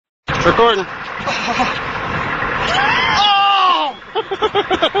Recording. Oh!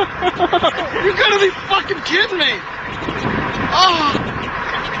 You're gonna be fucking kidding me! Oh!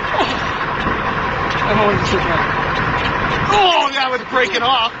 I'm going to sit down. Oh, that would break it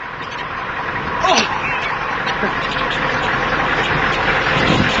off. Oh!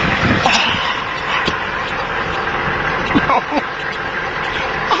 No.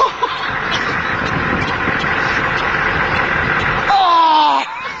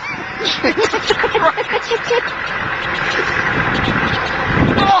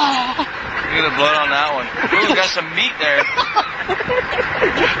 You're gonna blood on that one. Ooh, got some meat there.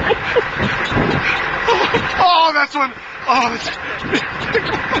 Oh, that's one. Oh, that's.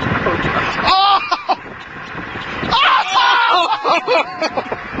 Oh!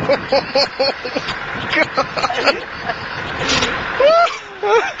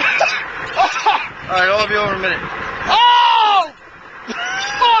 Alright, I'll be over in a minute. Oh!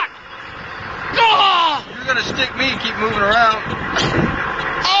 Fuck! Oh! You're gonna stick me and keep moving around.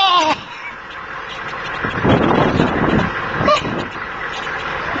 Oh!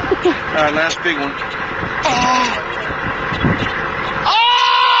 Alright, last big one. Oh!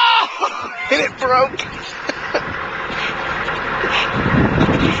 Oh! And it broke.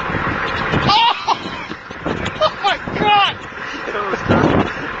 Oh! Oh my God!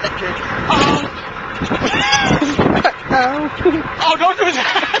 Oh! Oh, don't do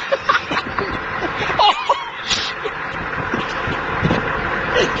that! Oh!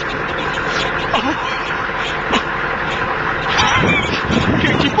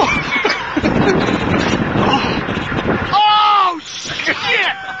 Keep on. Oh, shit! I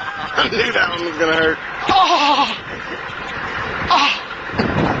knew that one was gonna hurt. Oh! Oh!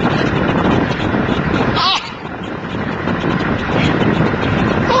 Oh!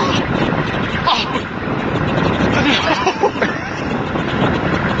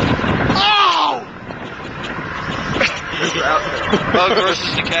 Oh! Bug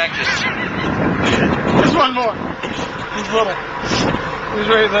versus the cactus. There's one more. He's little. He's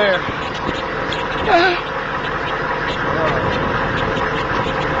right there.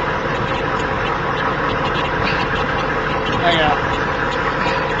 Hang out.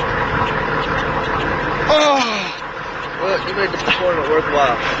 Oh! Well, you made the performance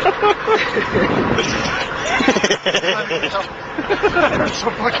worthwhile. That's so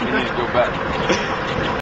fucking You need to go back.